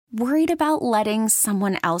Worried about letting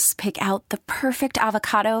someone else pick out the perfect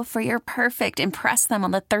avocado for your perfect impress them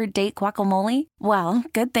on the third date guacamole? Well,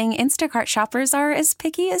 good thing Instacart shoppers are as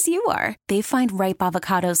picky as you are. They find ripe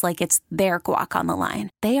avocados like it's their guac on the line.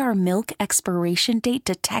 They are milk expiration date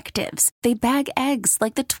detectives. They bag eggs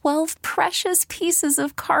like the 12 precious pieces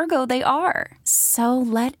of cargo they are. So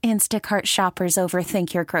let Instacart shoppers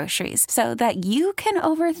overthink your groceries so that you can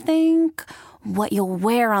overthink what you'll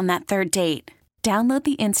wear on that third date. Download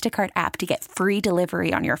the Instacart app to get free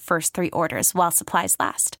delivery on your first 3 orders while supplies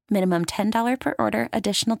last. Minimum $10 per order.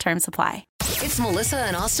 Additional terms apply. It's Melissa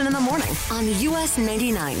and Austin in the morning on US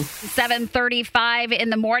 99. 7:35 in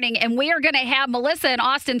the morning, and we are going to have Melissa and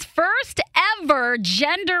Austin's first ever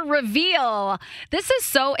gender reveal. This is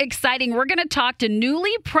so exciting. We're going to talk to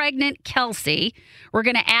newly pregnant Kelsey. We're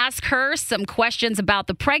going to ask her some questions about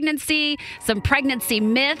the pregnancy, some pregnancy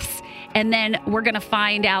myths, and then we're going to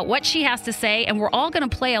find out what she has to say, and we're all going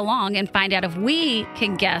to play along and find out if we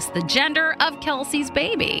can guess the gender of Kelsey's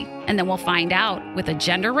baby. And then we'll find out with a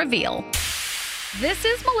gender reveal. This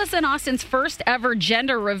is Melissa and Austin's first ever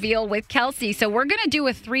gender reveal with Kelsey. So we're going to do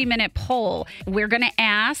a 3-minute poll. We're going to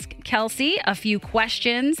ask Kelsey a few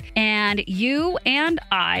questions, and you and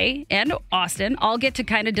I and Austin all get to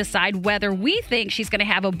kind of decide whether we think she's going to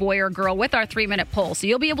have a boy or girl with our 3-minute poll. So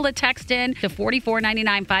you'll be able to text in to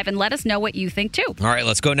 44995 and let us know what you think too. All right,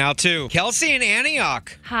 let's go now to Kelsey in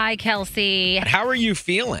Antioch. Hi, Kelsey. How are you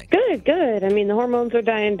feeling? Good. I mean, the hormones are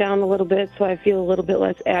dying down a little bit, so I feel a little bit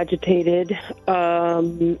less agitated.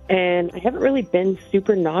 And I haven't really been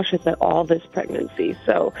super nauseous at all this pregnancy,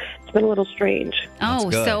 so it's been a little strange. Oh,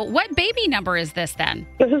 so what baby number is this then?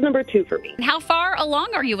 This is number 2 for me. How far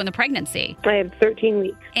along are you in the pregnancy? I have 13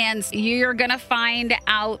 weeks. And you're going to find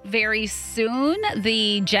out very soon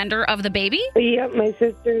the gender of the baby? Yep, my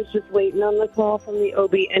sister's just waiting on the call from the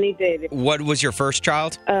OB any day. What was your first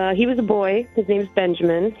child? He was a boy. His name's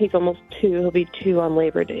Benjamin. He's almost 2. He'll be 2 on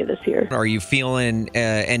Labor Day this year. Are you feeling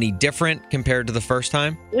any different compared to the first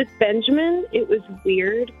time? With Benjamin, it was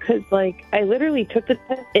weird because, I literally took the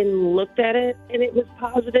test and looked at it, and it was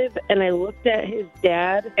positive, and I looked at his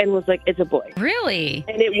dad and was like, it's a boy. Really?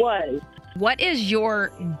 And it was. What is your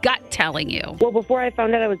gut telling you? Well, before I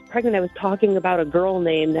found out I was pregnant, I was talking about a girl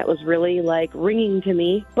name that was really, ringing to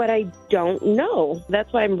me, but I don't know.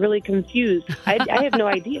 That's why I'm really confused. I have no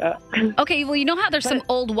idea. Okay, well, you know how there's some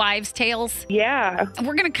old wives' tales? Yeah.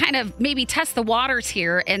 We're going to kind of maybe test the waters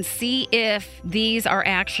here and see if these are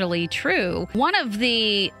actually true. One of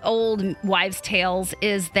the old wives' tales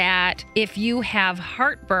is that if you have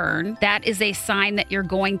heartburn, that is a sign that you're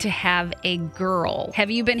going to have a girl. Have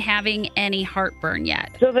you been having any heartburn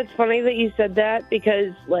yet? So that's funny that you said that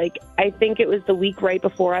because, I think it was the week right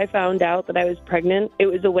before I found out that I was pregnant. It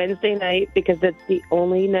was a Wednesday night because that's the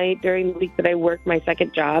only night during the week that I worked my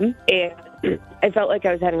second job. And I felt like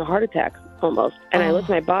I was having a heart attack almost. And I looked at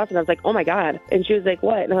my boss and I was like, oh my God. And she was like,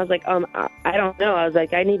 what? And I was like, I don't know. I was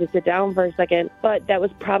like, I need to sit down for a second. But that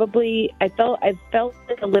was probably, I felt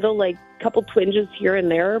like a little couple twinges here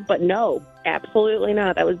and there, but no, absolutely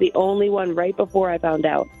not. That was the only one right before I found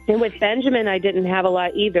out. And with Benjamin, I didn't have a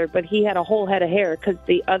lot either, but he had a whole head of hair because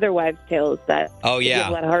the other wives' tales that if you have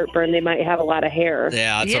a lot of heartburn, they might have a lot of hair.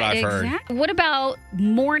 Yeah, that's what I've heard. What about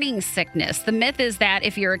morning sickness? The myth is that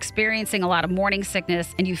if you're experiencing a lot of morning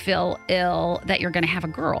sickness and you feel ill, that you're going to have a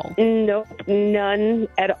girl. Nope, none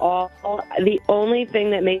at all. The only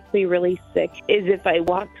thing that makes me really sick is if I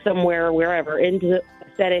walk somewhere or wherever into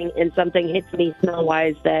setting and something hits me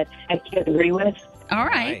smell-wise that I can't agree with. All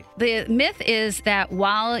right. The myth is that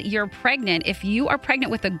while you're pregnant, if you are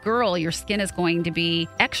pregnant with a girl, your skin is going to be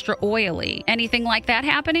extra oily. Anything like that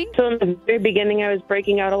happening? So in the very beginning, I was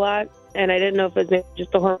breaking out a lot. And I didn't know if it was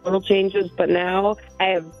just the hormonal changes, but now I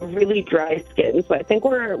have really dry skin. So I think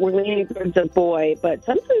we're leaning towards a boy, but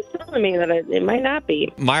something's telling me that it might not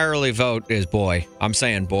be. My early vote is boy. I'm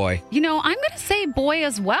saying boy. I'm going to say boy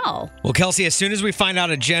as well. Well, Kelsey, as soon as we find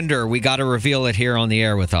out a gender, we got to reveal it here on the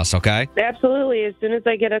air with us, okay? Absolutely. As soon as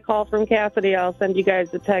I get a call from Cassidy, I'll send you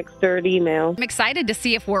guys a text or an email. I'm excited to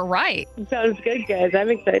see if we're right. Sounds good, guys. I'm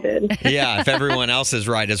excited. Yeah, if everyone else is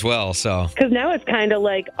right as well, so. Because now it's kind of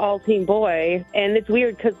like all team boy, and it's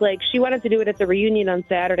weird because she wanted to do it at the reunion on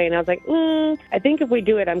Saturday, and I was like, I think if we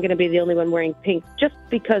do it, I'm going to be the only one wearing pink just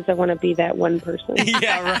because I want to be that one person.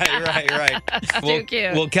 Yeah, right. Too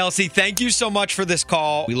cute. Well, Kelsey, thank you so much for this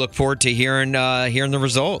call. We look forward to hearing the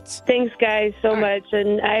results. Thanks, guys, so much,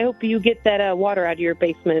 and I hope you get that water out of your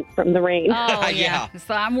basement from the rain. Oh, yeah.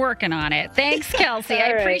 So I'm working on it. Thanks, Kelsey. I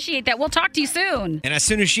appreciate that. We'll talk to you soon. And as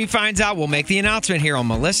soon as she finds out, we'll make the announcement here on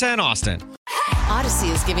Melissa and Austin. Odyssey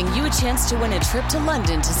is giving you a chance to win a trip to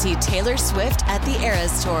London to see Taylor Swift at the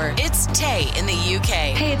Eras Tour. It's Tay in the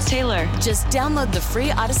UK. Hey, it's Taylor. Just download the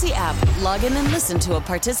free Odyssey app, log in and listen to a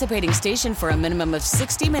participating station for a minimum of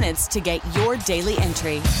 60 minutes to get your daily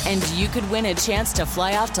entry. And you could win a chance to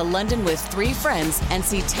fly off to London with 3 friends and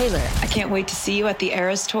see Taylor. I can't wait to see you at the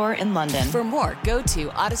Eras Tour in London. For more, go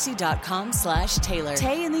to odyssey.com/Taylor.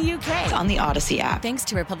 Tay in the UK. It's on the Odyssey app. Thanks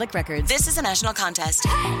to Republic Records. This is a national contest.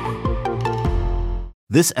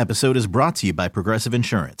 This episode is brought to you by Progressive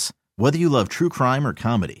Insurance. Whether you love true crime or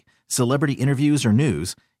comedy, celebrity interviews or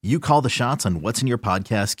news, you call the shots on what's in your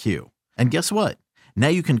podcast queue. And guess what? Now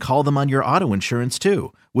you can call them on your auto insurance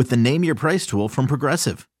too with the Name Your Price tool from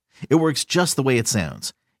Progressive. It works just the way it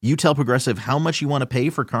sounds. You tell Progressive how much you want to pay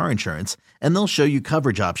for car insurance, and they'll show you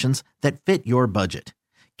coverage options that fit your budget.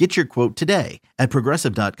 Get your quote today at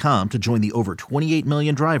Progressive.com to join the over 28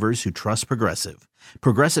 million drivers who trust Progressive.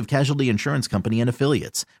 Progressive Casualty Insurance Company and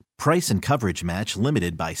Affiliates. Price and coverage match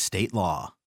limited by state law.